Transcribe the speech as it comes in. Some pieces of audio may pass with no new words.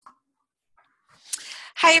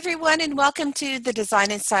Hi, everyone, and welcome to the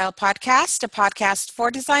Design and Style Podcast, a podcast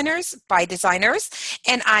for designers by designers.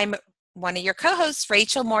 And I'm one of your co-hosts,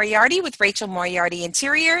 Rachel Moriarty with Rachel Moriarty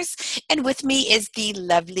Interiors. And with me is the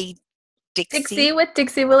lovely Dixie Dixie. with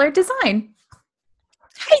Dixie Willard Design.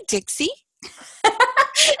 Hi, Dixie.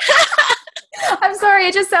 I'm sorry,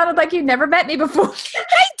 it just sounded like you've never met me before.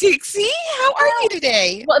 Hi, Dixie. How are you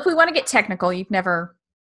today? Well, if we want to get technical, you've never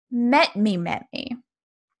met me.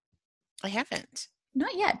 I haven't.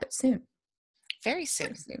 Not yet, but soon. Very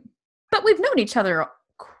soon. But we've known each other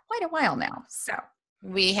quite a while now, so.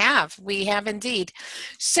 We have indeed.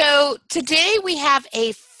 So today we have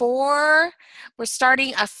we're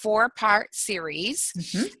starting a 4-part series.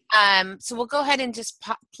 So we'll go ahead and just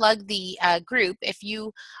plug the group. If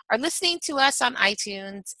you are listening to us on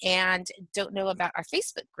iTunes and don't know about our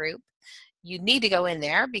Facebook group, you need to go in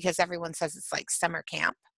there because everyone says it's like summer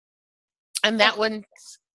camp. And that one,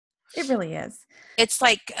 it really is. It's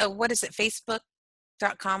like, what is it?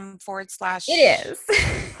 Facebook.com/ It is.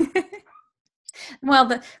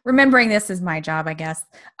 Well, remembering this is my job, I guess.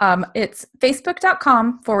 It's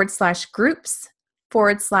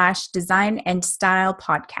facebook.com/groups/design and style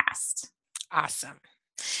podcast. Awesome.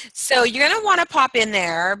 So you're going to want to pop in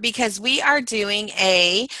there because we are doing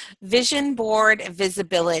a vision board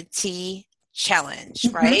visibility challenge,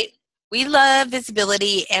 right? We love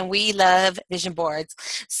visibility and we love vision boards.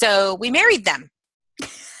 So we married them.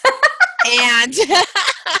 And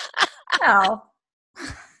oh.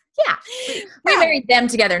 Yeah, we married them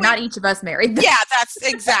together, not each of us married them. Yeah, that's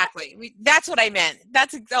exactly. That's what I meant.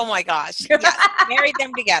 Oh my gosh. Yes, married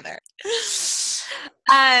them together.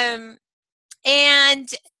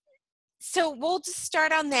 And so we'll just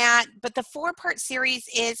start on that. But the 4-part series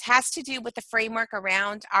has to do with the framework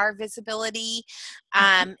around our visibility.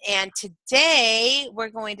 And today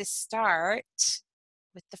we're going to start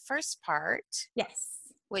with the first part. Yes.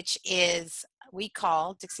 Which is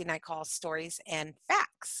Dixie and I call stories and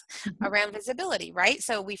facts around visibility, right?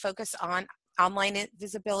 So we focus on online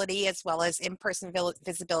visibility as well as in-person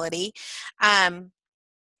visibility.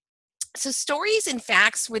 So stories and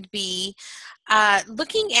facts would be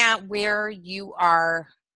looking at where you are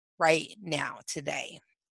right now today,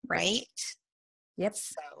 right? Yep.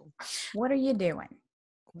 So what are you doing?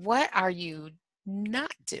 What are you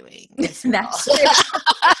not doing? That's true.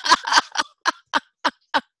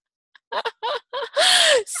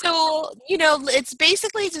 So, it's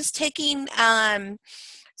basically just taking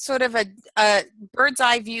sort of a bird's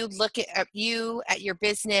eye view look at you, at your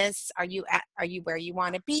business. Are you where you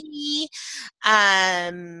want to be?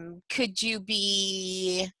 Could you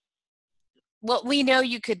be, well, we know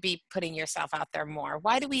you could be putting yourself out there more.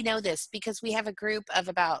 Why do we know this? Because we have a group of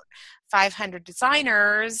about 500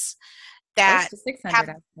 designers that close to 600, have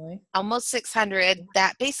actually. Almost 600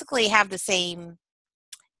 that basically have the same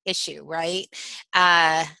issue, right?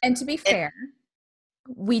 And to be fair,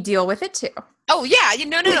 we deal with it too. Oh yeah,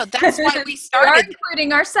 no. That's why we started,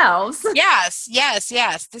 including ourselves. Yes.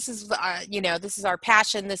 This is, this is our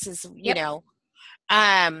passion. This is,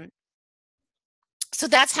 so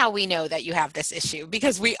that's how we know that you have this issue,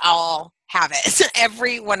 because we all have it.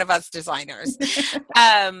 Every one of us designers.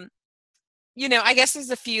 I guess there's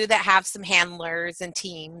a few that have some handlers and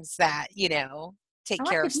teams that, take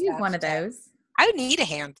care of stuff. Use one of those. I need a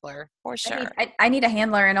handler for sure. I need a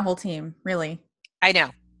handler and a whole team, really. I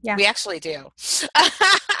know. Yeah. We actually do.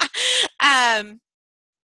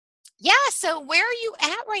 So where are you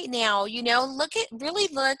at right now? Look.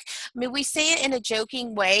 I mean, we say it in a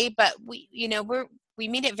joking way, but we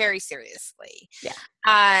mean it very seriously. Yeah.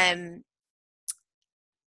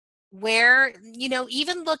 Where,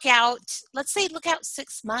 even look out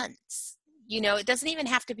 6 months. It doesn't even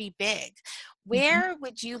have to be big. Where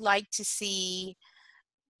would you like to see,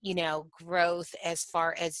 growth as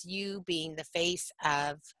far as you being the face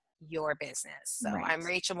of your business? So right. I'm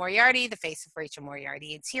Rachel Moriarty, the face of Rachel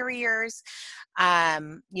Moriarty Interiors. I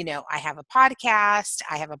have a podcast.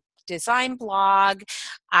 I have a design blog.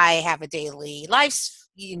 I have a daily live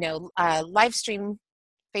stream,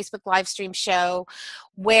 Facebook live stream show.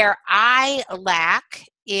 Where I lack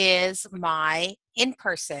is my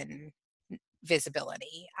in-person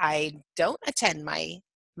visibility. I don't attend my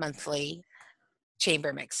monthly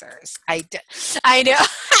chamber mixers. I know.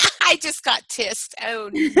 I just got tissed.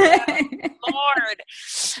 Oh no, Lord.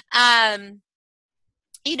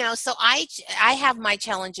 So I have my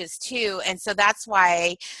challenges too. And so that's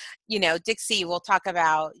why, Dixie will talk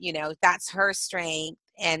about, that's her strength.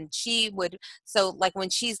 And she would, so like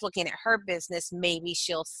when she's looking at her business, maybe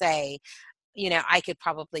she'll say, I could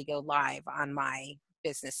probably go live on my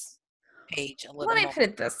business page a little more. Let me put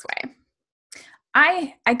it this way.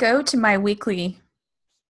 I go to my weekly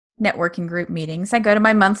networking group meetings. I go to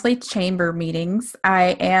my monthly chamber meetings.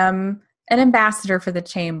 I am an ambassador for the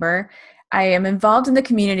chamber. I am involved in the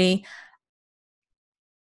community.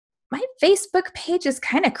 My Facebook page is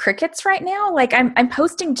kind of crickets right now. Like I'm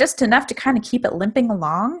posting just enough to kind of keep it limping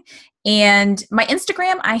along. And my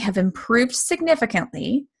Instagram, I have improved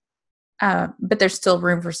significantly. But there's still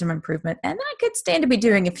room for some improvement. And I could stand to be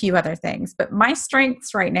doing a few other things. But my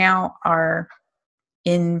strengths right now are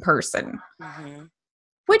in person,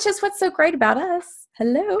 which is what's so great about us.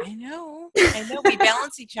 Hello. I know. We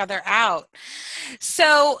balance each other out.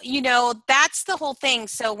 So, that's the whole thing.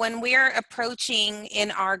 So when we're approaching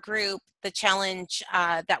in our group the challenge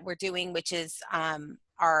that we're doing, which is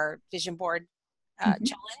our vision board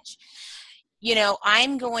challenge,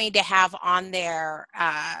 I'm going to have on there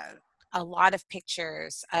a lot of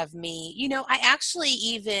pictures of me. I actually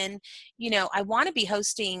even, I want to be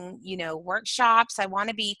hosting, workshops. I want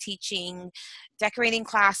to be teaching decorating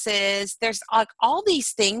classes. There's like all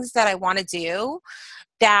these things that I want to do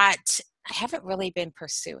that I haven't really been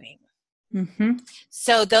pursuing.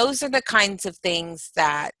 So those are the kinds of things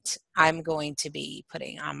that I'm going to be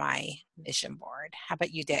putting on my vision board. How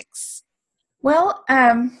about you, Dix? Well,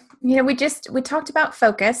 we talked about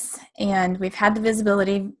focus, and we've had the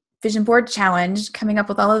visibility vision board challenge, coming up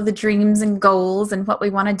with all of the dreams and goals and what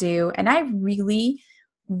we want to do. And I really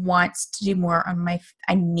want to do more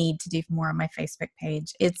I need to do more on my Facebook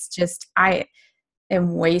page. It's just, I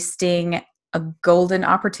am wasting a golden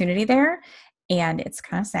opportunity there, and it's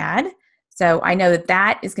kind of sad. So I know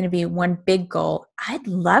that is going to be one big goal. I'd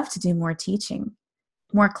love to do more teaching,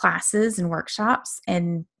 more classes and workshops,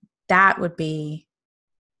 and that would be,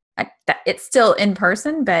 it's still in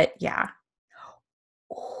person, but yeah.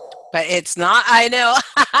 But it's not, I know.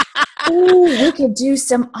 Ooh, we could do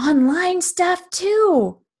some online stuff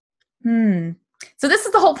too. So this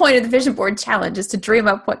is the whole point of the vision board challenge, is to dream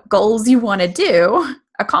up what goals you want to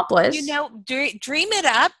accomplish. Dream it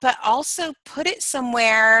up, but also put it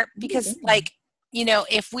somewhere, because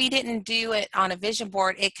if we didn't do it on a vision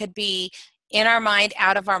board, it could be in our mind,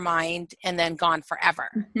 out of our mind, and then gone forever,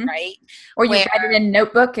 right? Or you write it in a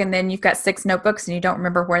notebook, and then you've got 6 notebooks, and you don't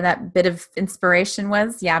remember where that bit of inspiration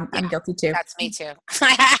was. Yeah, I'm guilty too. That's me too.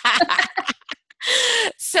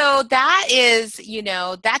 So that is,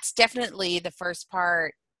 that's definitely the first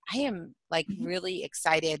part. I am like really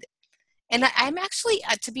excited. And I'm actually,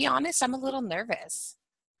 to be honest, I'm a little nervous.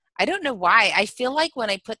 I don't know why. I feel like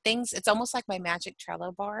when I put things, it's almost like my magic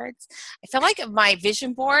Trello boards. I feel like my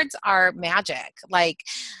vision boards are magic.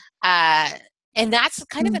 And that's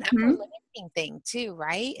kind of an upper limiting thing too,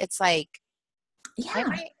 right? It's like, why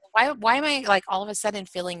am I like all of a sudden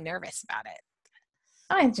feeling nervous about it?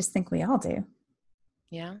 I just think we all do.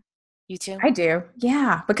 Yeah. You too? I do.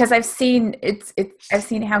 Yeah. Because I've seen I've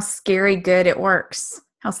seen how scary good it works.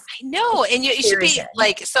 I know. And you should be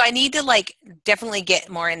like, so I need to definitely get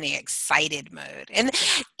more in the excited mode. And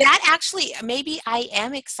that actually, maybe I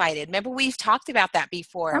am excited. Remember, we've talked about that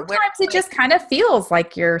before. Sometimes it just kind of feels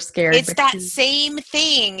like you're scared. It's that same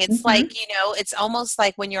thing. It's like, it's almost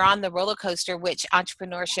like when you're on the roller coaster, which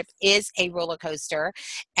entrepreneurship is a roller coaster,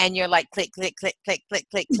 and you're like, click, click, click, click, click,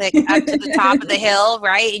 click, click, up to the top of the hill,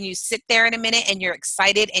 right? And you sit there in a minute and you're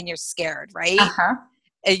excited and you're scared, right?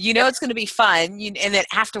 It's going to be fun, and then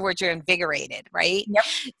afterwards you're invigorated, right? Yep.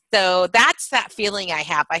 So that's that feeling I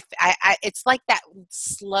have. I it's like that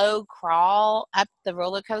slow crawl up the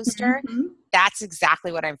roller coaster. That's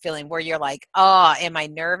exactly what I'm feeling, where you're like, oh, am I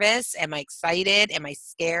nervous? Am I excited? Am I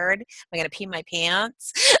scared? Am I going to pee my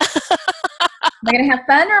pants? Am I going to have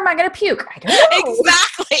fun, or am I going to puke? I don't know.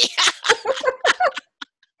 Exactly.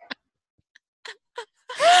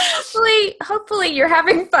 Hopefully you're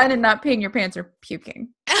having fun and not peeing your pants or puking.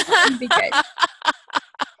 That'd be good.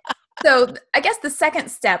 So I guess the second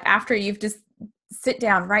step, after you've just sit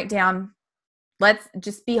down, write down, let's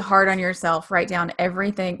just be hard on yourself, write down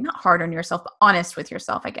everything, not hard on yourself, but honest with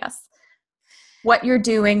yourself, I guess. What you're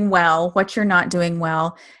doing well, what you're not doing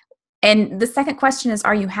well. And the second question is,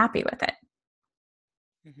 are you happy with it?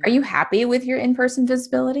 Are you happy with your in-person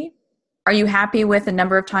visibility? Are you happy with the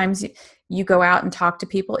number of times you go out and talk to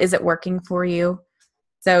people? Is it working for you?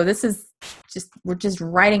 So this is we're just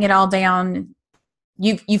writing it all down.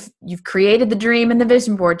 You've created the dream and the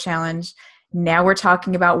vision board challenge. Now we're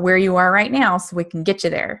talking about where you are right now, so we can get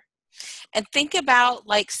you there. And think about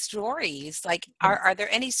stories. Are there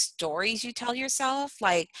any stories you tell yourself?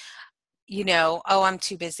 Oh, I'm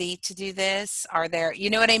too busy to do this. Are there,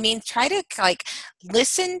 you know what I mean? Try to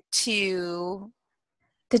listen to.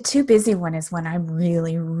 The too busy one is one I'm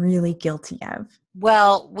really, really guilty of.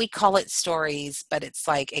 Well, we call it stories, but it's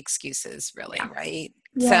like excuses, really, right?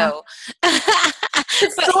 Yeah. So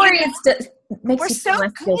The But, story makes we're you so feel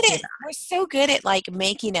less good guilty at about we're so good at like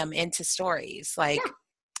making them into stories. it. Like,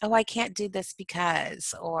 oh, I can't do this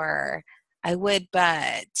because, or I would,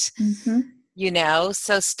 but Yeah. Mm-hmm.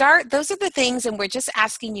 so those are the things, and we're just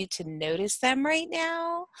asking you to notice them right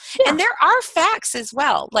now. Yeah. And there are facts as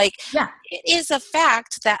well. Like, Yeah. it is a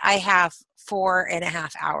fact that I have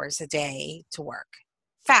 4.5 hours a day to work.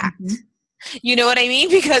 Fact. Mm-hmm. You know what I mean?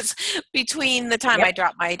 Because between the time Yep. I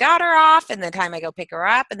drop my daughter off and the time I go pick her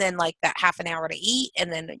up, and then like that half an hour to eat,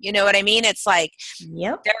 and then, you know what I mean? It's like,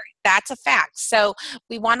 Yep. that's a fact. So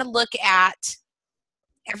we want to look at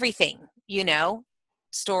everything,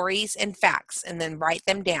 stories and facts, and then write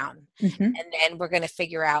them down. Mm-hmm. And then we're going to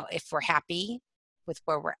figure out if we're happy with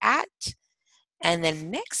where we're at. And then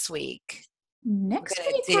next week we're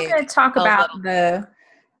Going to talk about a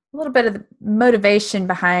little bit of the motivation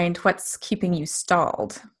behind what's keeping you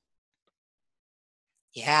stalled.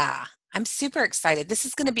 Yeah, I'm super excited. This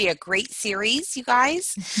is going to be a great series, you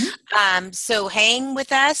guys. Mm-hmm. So hang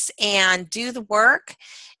with us and do the work.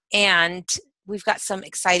 And we've got some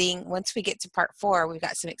exciting, once we get to part 4, we've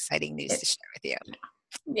got some exciting news to share with you.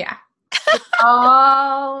 Yeah. It's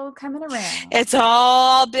all coming around. It's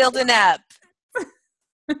all building up.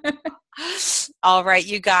 All right,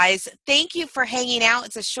 you guys. Thank you for hanging out.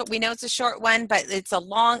 We know it's a short one, but it's a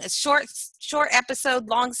short episode,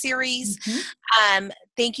 long series. Mm-hmm.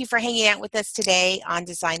 Thank you for hanging out with us today on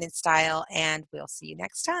Design and Style, and we'll see you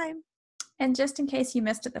next time. And just in case you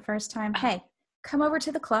missed it the first time, hey, come over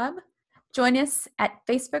to the club. Join us at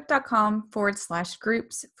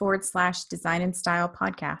facebook.com/groups/Design and Style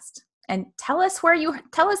podcast. And tell us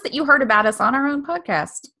that you heard about us on our own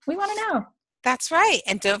podcast. We want to know. That's right.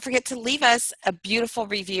 And don't forget to leave us a beautiful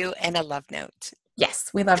review and a love note.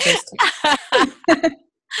 Yes, we love those too.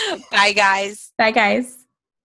 Bye, guys. Bye, guys.